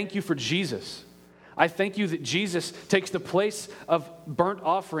 I thank you for Jesus. I thank you that Jesus takes the place of burnt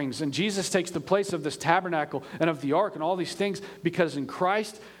offerings, and Jesus takes the place of this tabernacle and of the ark and all these things, because in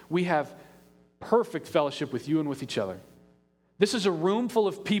Christ we have perfect fellowship with you and with each other. This is a room full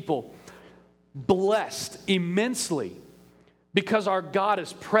of people blessed immensely because our God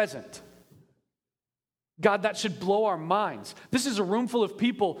is present. God, that should blow our minds. This is a room full of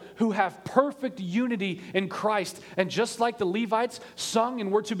people who have perfect unity in Christ. And just like the Levites sung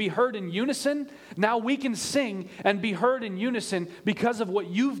and were to be heard in unison, now we can sing and be heard in unison because of what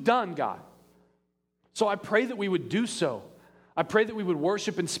you've done, God. So I pray that we would do so. I pray that we would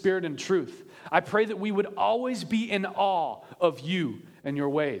worship in spirit and truth. I pray that we would always be in awe of you and your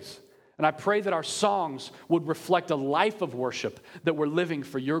ways. And I pray that our songs would reflect a life of worship, that we're living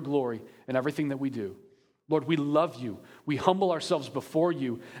for your glory in everything that we do. Lord, we love you. We humble ourselves before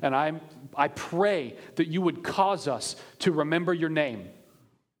you. And I pray that you would cause us to remember your name,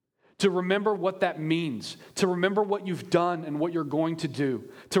 to remember what that means, to remember what you've done and what you're going to do,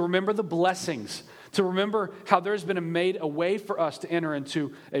 to remember the blessings, to remember how there's been made a way for us to enter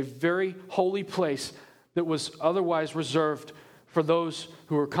into a very holy place that was otherwise reserved for those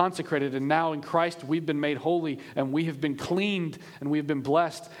who are consecrated. And now in Christ, we've been made holy, and we have been cleaned, and we have been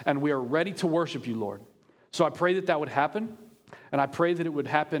blessed, and we are ready to worship you, Lord. So I pray that would happen, and I pray that it would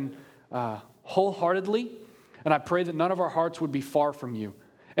happen wholeheartedly, and I pray that none of our hearts would be far from you.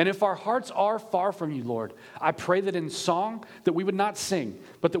 And if our hearts are far from you, Lord, I pray that in song that we would not sing,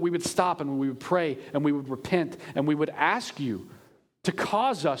 but that we would stop and we would pray and we would repent and we would ask you to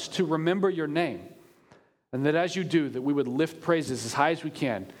cause us to remember your name. And that as you do, that we would lift praises as high as we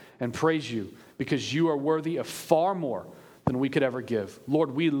can and praise you, because you are worthy of far more than we could ever give.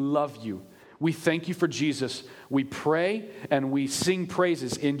 Lord, we love you. We thank you for Jesus. We pray and we sing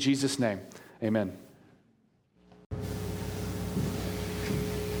praises in Jesus' name. Amen.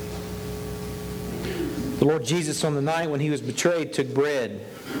 The Lord Jesus, on the night when he was betrayed, took bread.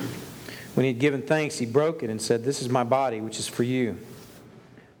 When he had given thanks, he broke it and said, "This is my body, which is for you.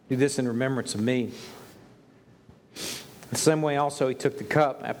 Do this in remembrance of me." The same way also he took the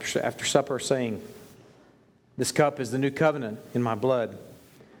cup after supper, saying, "This cup is the new covenant in my blood.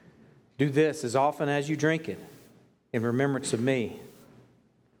 Do this as often as you drink it in remembrance of me.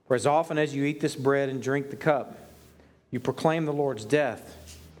 For as often as you eat this bread and drink the cup, you proclaim the Lord's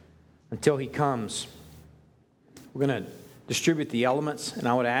death until he comes." We're going to distribute the elements, and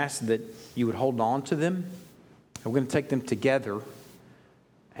I would ask that you would hold on to them. We're going to take them together,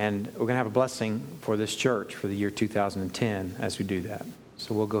 and we're going to have a blessing for this church for the year 2010 as we do that.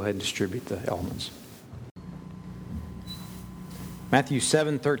 So we'll go ahead and distribute the elements. Matthew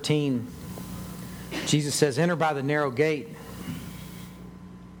 7:13, Jesus says, "Enter by the narrow gate,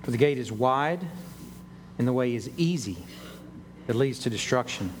 for the gate is wide, and the way is easy that leads to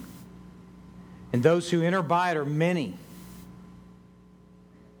destruction. And those who enter by it are many.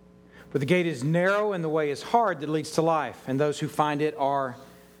 For the gate is narrow, and the way is hard that leads to life, and those who find it are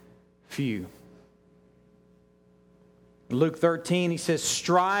few." In Luke 13, he says,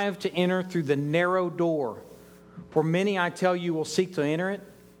 "Strive to enter through the narrow door. For many, I tell you, will seek to enter it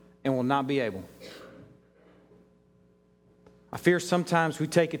and will not be able." I fear sometimes we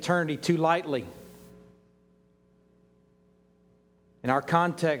take eternity too lightly. In our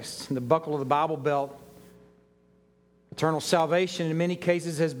context, in the buckle of the Bible belt, eternal salvation in many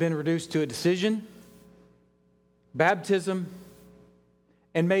cases has been reduced to a decision, baptism,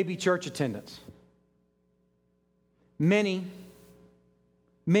 and maybe church attendance. Many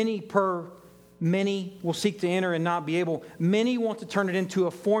will seek to enter and not be able. Many want to turn it into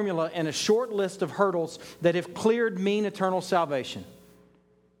a formula and a short list of hurdles that, if cleared, mean eternal salvation.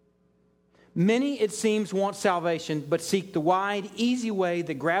 Many, it seems, want salvation, but seek the wide, easy way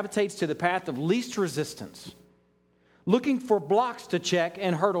that gravitates to the path of least resistance, looking for blocks to check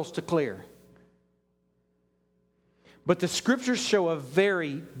and hurdles to clear. But the Scriptures show a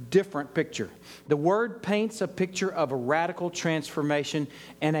very different picture. The Word paints a picture of a radical transformation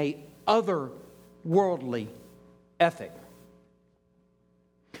and a otherworldly ethic.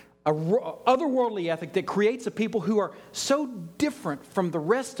 A otherworldly ethic that creates a people who are so different from the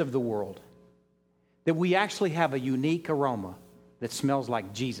rest of the world that we actually have a unique aroma that smells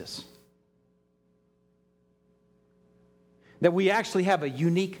like Jesus. That we actually have a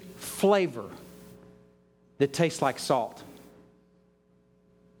unique flavor that tastes like salt.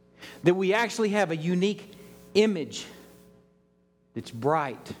 That we actually have a unique image that's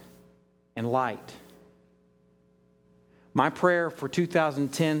bright and light. My prayer for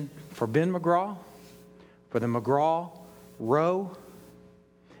 2010 for Ben McGraw, for the McGraw Row,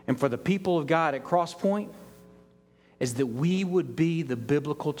 and for the people of God at Cross Point is that we would be the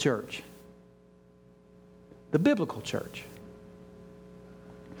biblical church. the biblical church.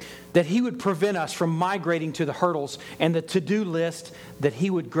 That He would prevent us from migrating to the hurdles and the to-do list, that He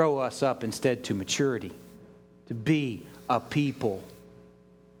would grow us up instead to maturity, to be a people.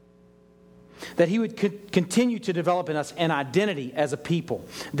 That He would continue to develop in us an identity as a people.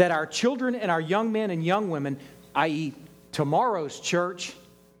 That our children and our young men and young women, i.e. tomorrow's church,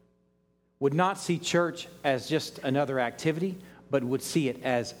 would not see church as just another activity, but would see it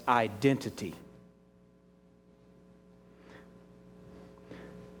as identity.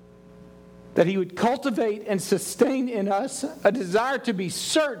 That He would cultivate and sustain in us a desire to be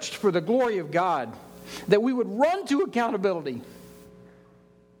searched for the glory of God. That we would run to accountability.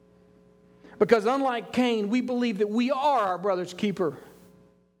 Because unlike Cain, we believe that we are our brother's keeper.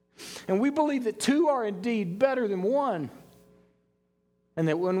 And we believe that two are indeed better than one. And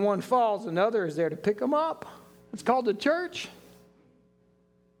that when one falls, another is there to pick them up. It's called the church.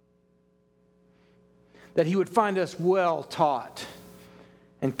 That He would find us well taught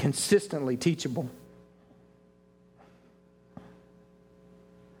and consistently teachable.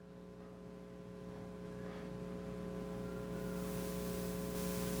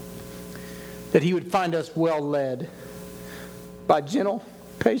 That He would find us well led by gentle,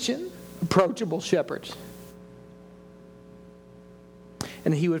 patient, approachable shepherds.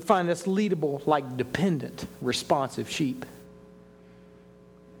 And He would find us leadable like dependent, responsive sheep.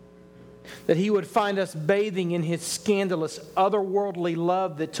 That He would find us bathing in His scandalous, otherworldly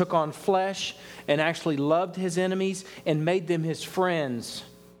love that took on flesh and actually loved His enemies and made them His friends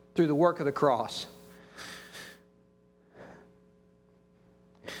through the work of the cross.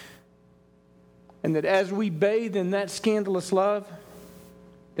 And that as we bathe in that scandalous love,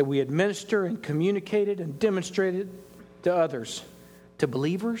 that we administer and communicate it and demonstrate it to others, to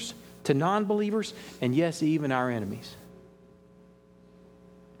believers, to non-believers, and yes, even our enemies.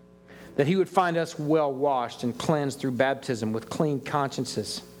 That He would find us well washed and cleansed through baptism with clean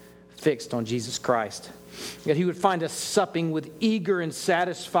consciences fixed on Jesus Christ. That He would find us supping with eager and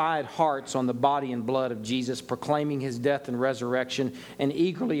satisfied hearts on the body and blood of Jesus, proclaiming His death and resurrection and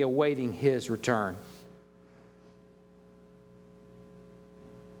eagerly awaiting His return.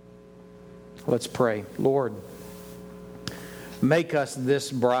 Let's pray. Lord, make us this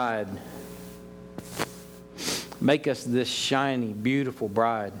bride. Make us this shiny, beautiful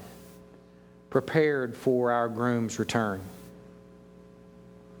bride, prepared for our groom's return.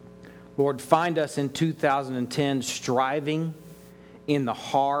 Lord, find us in 2010 striving in the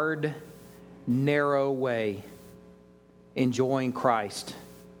hard, narrow way, enjoying Christ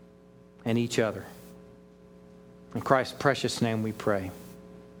and each other. In Christ's precious name we pray.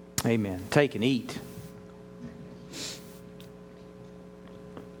 Amen. Take and eat.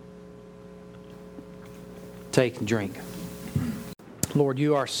 Take and drink. Lord,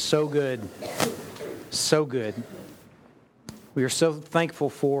 You are so good. So good. We are so thankful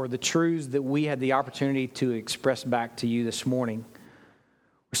for the truths that we had the opportunity to express back to You this morning.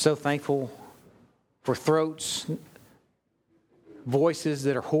 We're so thankful for throats, voices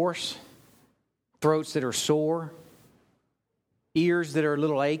that are hoarse, throats that are sore, ears that are a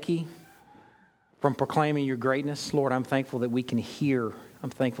little achy from proclaiming Your greatness. Lord, I'm thankful that we can hear. I'm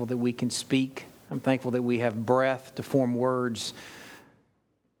thankful that we can speak. I'm thankful that we have breath to form words,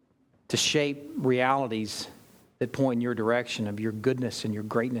 to shape realities that point in Your direction of Your goodness and Your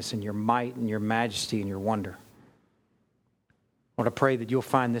greatness and Your might and Your majesty and Your wonder. Lord, I pray that You'll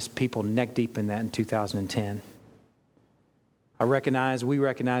find this people neck deep in that in 2010. We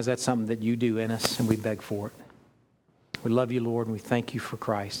recognize that's something that You do in us, and we beg for it. We love You, Lord, and we thank You for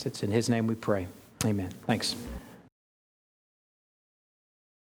Christ. It's in His name we pray. Amen. Thanks.